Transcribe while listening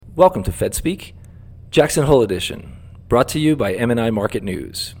Welcome to FedSpeak, Jackson Hole Edition, brought to you by M&I Market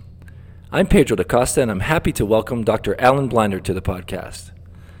News. I'm Pedro da Costa, and I'm happy to welcome Dr. Alan Blinder to the podcast.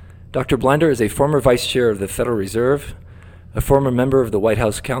 Dr. Blinder is a former Vice Chair of the Federal Reserve, a former member of the White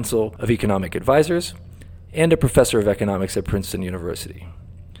House Council of Economic Advisors, and a professor of economics at Princeton University.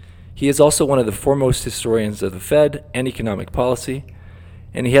 He is also one of the foremost historians of the Fed and economic policy,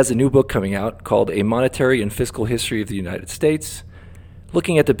 and he has a new book coming out called A Monetary and Fiscal History of the United States,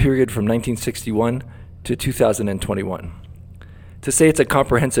 looking at the period from 1961 to 2021. To say it's a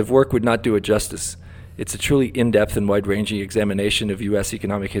comprehensive work would not do it justice. It's a truly in-depth and wide-ranging examination of U.S.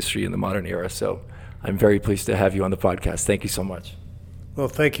 economic history in the modern era, so I'm very pleased to have you on the podcast. Thank you so much. Well,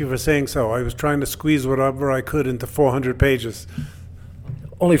 thank you for saying so. I was trying to squeeze whatever I could into 400 pages.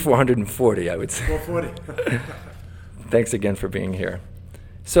 Only 440, I would say. 440. Thanks again for being here.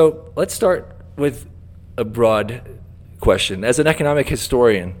 So let's start with a broad question. As an economic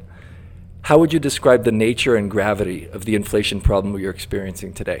historian, how would you describe the nature and gravity of the inflation problem we are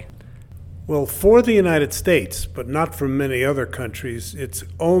experiencing today? Well, for the United States, but not for many other countries, it's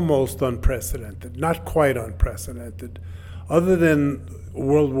almost unprecedented, not quite unprecedented. Other than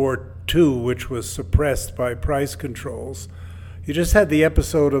World War II, which was suppressed by price controls, you just had the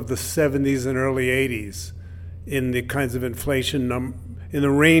episode of the 70s and early 80s in the kinds of inflation, in the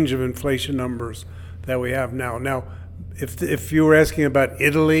range of inflation numbers that we have now. Now, if you were asking about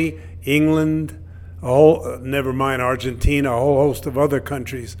Italy, England, never mind Argentina, a whole host of other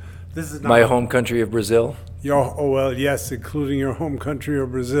countries, this is not my home country of Brazil. Yes, including your home country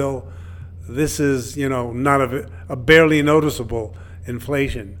of Brazil. This is, not a barely noticeable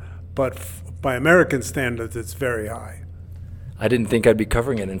inflation, but by American standards, it's very high. I didn't think I'd be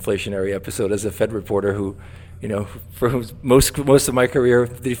covering an inflationary episode as a Fed reporter who, for whom most of my career,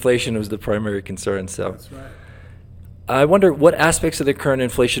 deflation was the primary concern. So that's right. I wonder what aspects of the current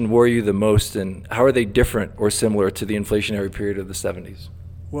inflation worry you the most, and how are they different or similar to the inflationary period of the 70s?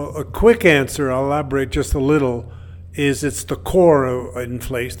 Well, a quick answer, I'll elaborate just a little, is it's the core of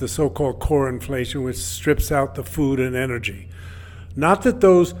inflation, the so-called core inflation, which strips out the food and energy. Not that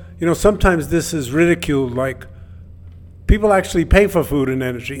those, sometimes this is ridiculed, like people actually pay for food and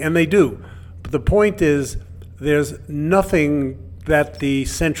energy, and they do. But the point is there's nothing that the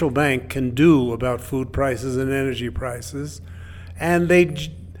central bank can do about food prices and energy prices, and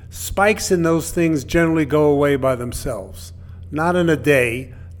spikes in those things generally go away by themselves. Not in a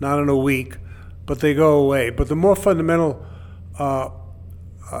day, not in a week, but they go away. But the more fundamental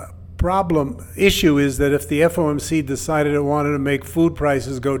issue is that if the FOMC decided it wanted to make food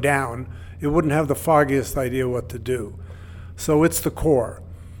prices go down, it wouldn't have the foggiest idea what to do. So it's the core.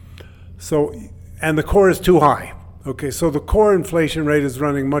 And the core is too high. Okay, so the core inflation rate is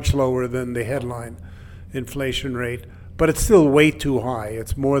running much lower than the headline inflation rate, but it's still way too high.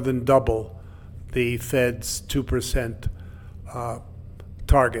 It's more than double the Fed's 2%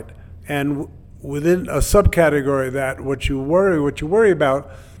 target. And within a subcategory of that, what you worry about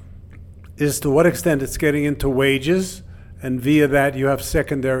is to what extent it's getting into wages, and via that you have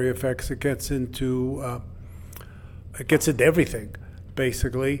secondary effects. It gets into everything,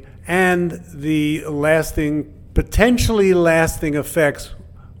 basically, and the potentially lasting effects,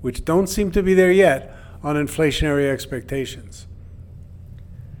 which don't seem to be there yet, on inflationary expectations.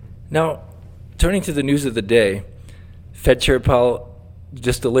 Now, turning to the news of the day, Fed Chair Powell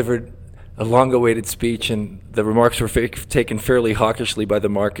just delivered a long-awaited speech, and the remarks were taken fairly hawkishly by the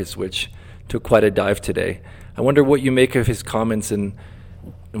markets, which took quite a dive today. I wonder what you make of his comments, and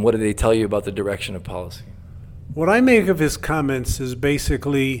what do they tell you about the direction of policy? What I make of his comments is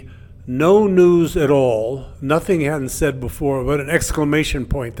basically no news at all, nothing he hadn't said before, but an exclamation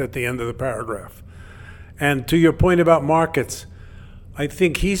point at the end of the paragraph. And to your point about markets, I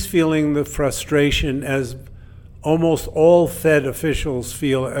think he's feeling the frustration as almost all Fed officials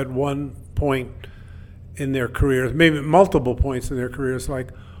feel at one point in their careers, maybe multiple points in their careers, like,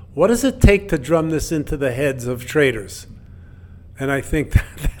 what does it take to drum this into the heads of traders? And I think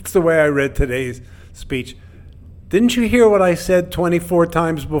that's the way I read today's speech. Didn't you hear what I said 24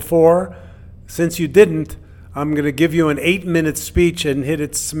 times before? Since you didn't, I'm going to give you an 8-minute speech and hit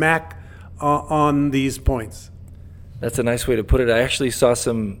it smack on these points. That's a nice way to put it. I actually saw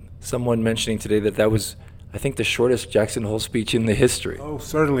someone mentioning today that was, I think, the shortest Jackson Hole speech in the history. Oh,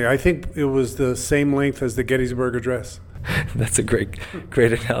 certainly. I think it was the same length as the Gettysburg Address. That's a great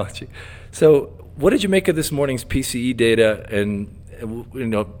analogy. So what did you make of this morning's PCE data, and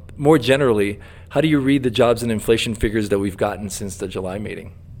more generally, how do you read the jobs and inflation figures that we've gotten since the July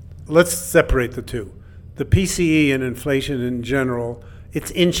meeting? Let's separate the two. The PCE and inflation in general,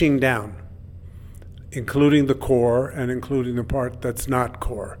 it's inching down. including the core and including the part that's not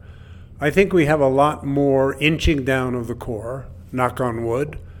core. I think we have a lot more inching down of the core, knock on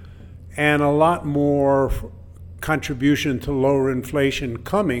wood, and a lot more contribution to lower inflation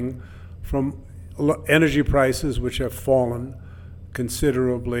coming from energy prices, which have fallen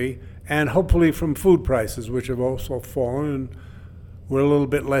considerably, and hopefully from food prices, which have also fallen. And we're a little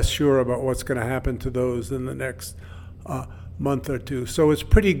bit less sure about what's going to happen to those in the next month or two. So it's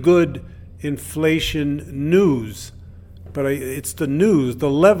pretty good inflation news, but it's the news. The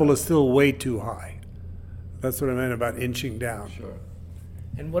level is still way too high. That's what I meant about inching down. Sure.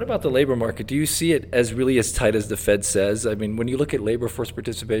 And what about the labor market? Do you see it as really as tight as the Fed says? I mean, when you look at labor force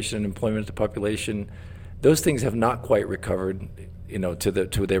participation and employment to population, those things have not quite recovered, to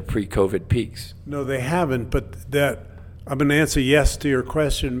their pre-COVID peaks. No, they haven't. But that I'm going to answer yes to your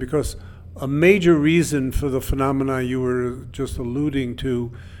question, because a major reason for the phenomena you were just alluding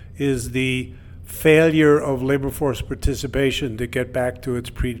to is the failure of labor force participation to get back to its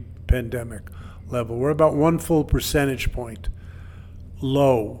pre-pandemic level. We're about 1 full percentage point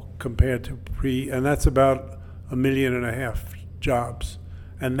low compared to and that's about 1.5 million jobs.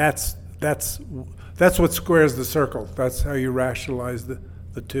 And that's what squares the circle. That's how you rationalize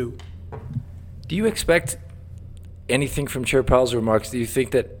the two. Do you expect anything from Chair Powell's remarks? Do you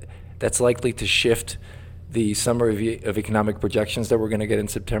think that that's likely to shift the summary of economic projections that we're going to get in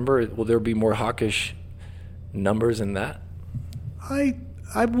September? Will there be more hawkish numbers in that? I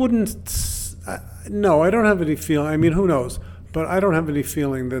wouldn't. No, I don't have any feeling. I mean, who knows? But I don't have any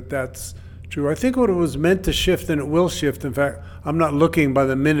feeling that that's true. I think what it was meant to shift, and it will shift. In fact, I'm not looking by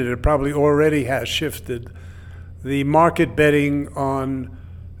the minute. It probably already has shifted. The market betting on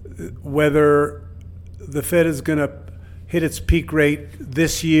whether the Fed is going to hit its peak rate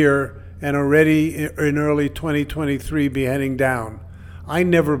this year and already in early 2023 be heading down. I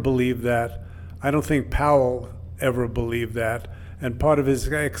never believed that. I don't think Powell ever believed that. And part of his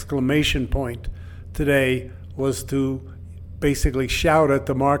exclamation point today was to basically shout at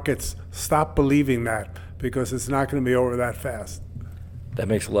the markets, stop believing that, because it's not going to be over that fast. That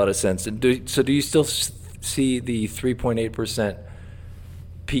makes a lot of sense. And do you still see the 3.8%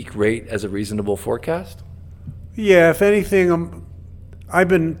 peak rate as a reasonable forecast? Yeah, if anything, I've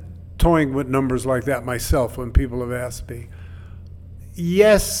been toying with numbers like that myself when people have asked me.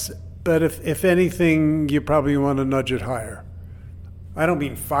 Yes, but if anything, you probably want to nudge it higher. I don't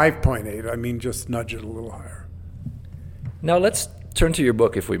mean 5.8, I mean just nudge it a little higher. Now let's turn to your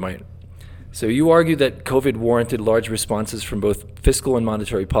book, if we might. So you argue that COVID warranted large responses from both fiscal and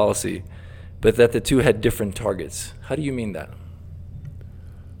monetary policy, but that the two had different targets. How do you mean that?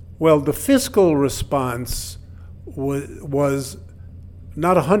 Well, the fiscal response was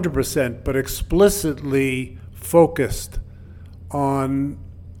not 100%, but explicitly focused on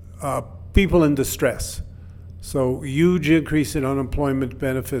people in distress. So huge increase in unemployment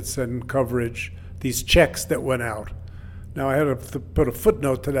benefits and coverage, these checks that went out. Now, I had to put a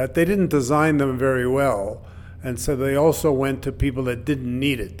footnote to that. They didn't design them very well, and so they also went to people that didn't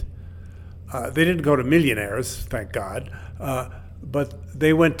need it. They didn't go to millionaires, thank God, but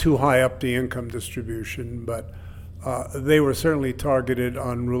they went too high up the income distribution. But they were certainly targeted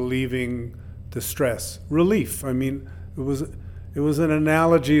on relieving distress. Relief, I mean, it was an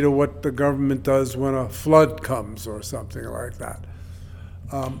analogy to what the government does when a flood comes or something like that.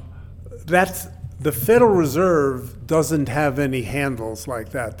 The Federal Reserve doesn't have any handles like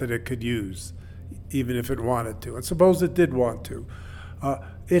that it could use, even if it wanted to. And suppose it did want to.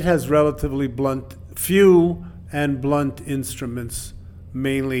 It has relatively few and blunt instruments,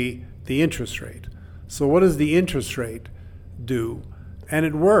 mainly the interest rate. So what does the interest rate do? And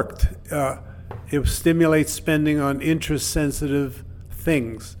it worked. It stimulates spending on interest-sensitive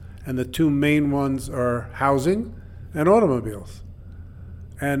things. And the two main ones are housing and automobiles.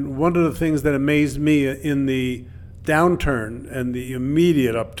 And one of the things that amazed me in the downturn and the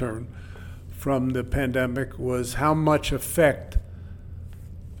immediate upturn from the pandemic was how much effect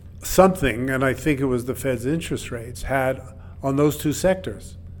something, and I think it was the Fed's interest rates, had on those two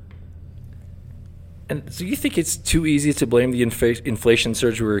sectors. And so you think it's too easy to blame the inflation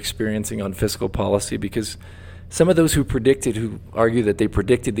surge we're experiencing on fiscal policy? Because some of those who argue that they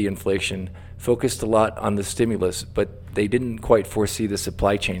predicted the inflation focused a lot on the stimulus, but they didn't quite foresee the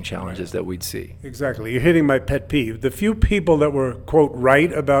supply chain challenges that we'd see. Exactly. You're hitting my pet peeve. The few people that were, quote,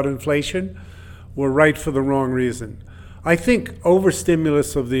 right about inflation were right for the wrong reason. I think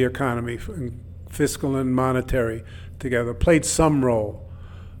overstimulus of the economy, fiscal and monetary together, played some role.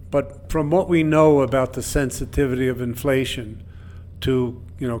 But from what we know about the sensitivity of inflation to,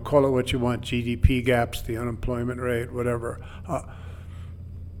 call it what you want, GDP gaps, the unemployment rate, whatever,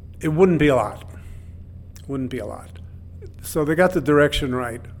 it wouldn't be a lot. Wouldn't be a lot. So they got the direction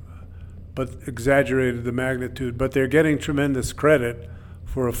right, but exaggerated the magnitude. But they're getting tremendous credit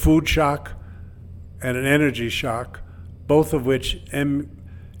for a food shock and an energy shock, both of which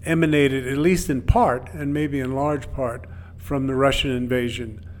emanated, at least in part, and maybe in large part, from the Russian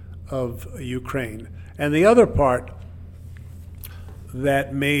invasion of Ukraine. And the other part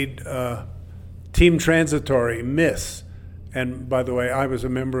that made Team Transitory miss, and by the way, I was a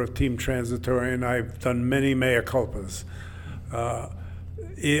member of Team Transitory, and I've done many mea culpas.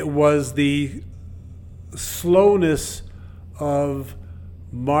 It was the slowness of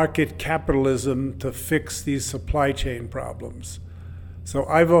market capitalism to fix these supply chain problems. So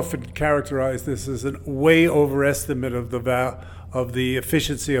I've often characterized this as a way overestimate of the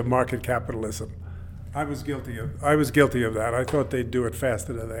efficiency of market capitalism. I was guilty of that. I thought they'd do it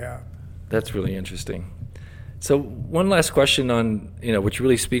faster than they have. That's really interesting. So one last question on, which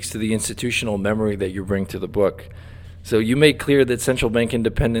really speaks to the institutional memory that you bring to the book. So you made clear that central bank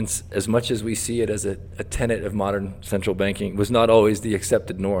independence, as much as we see it as a tenet of modern central banking, was not always the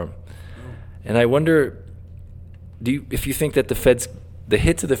accepted norm. And I wonder, if you think that the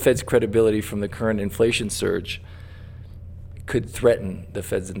hit to the Fed's credibility from the current inflation surge could threaten the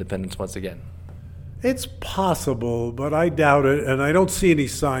Fed's independence once again? It's possible, but I doubt it, and I don't see any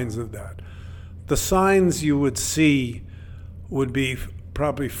signs of that. The signs you would see would be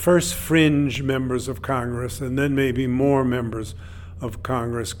probably first fringe members of Congress and then maybe more members of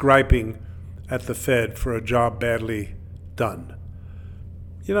Congress griping at the Fed for a job badly done.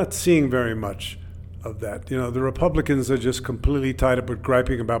 You're not seeing very much of that. The Republicans are just completely tied up with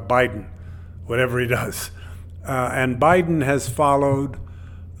griping about Biden, whatever he does. And Biden has followed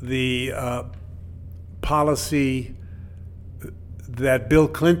the policy that Bill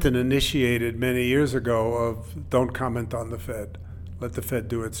Clinton initiated many years ago of don't comment on the Fed. Let the Fed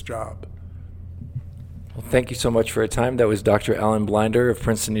do its job. Well, thank you so much for your time. That was Dr. Alan Blinder of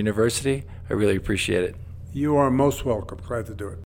Princeton University. I really appreciate it. You are most welcome. Glad to do it.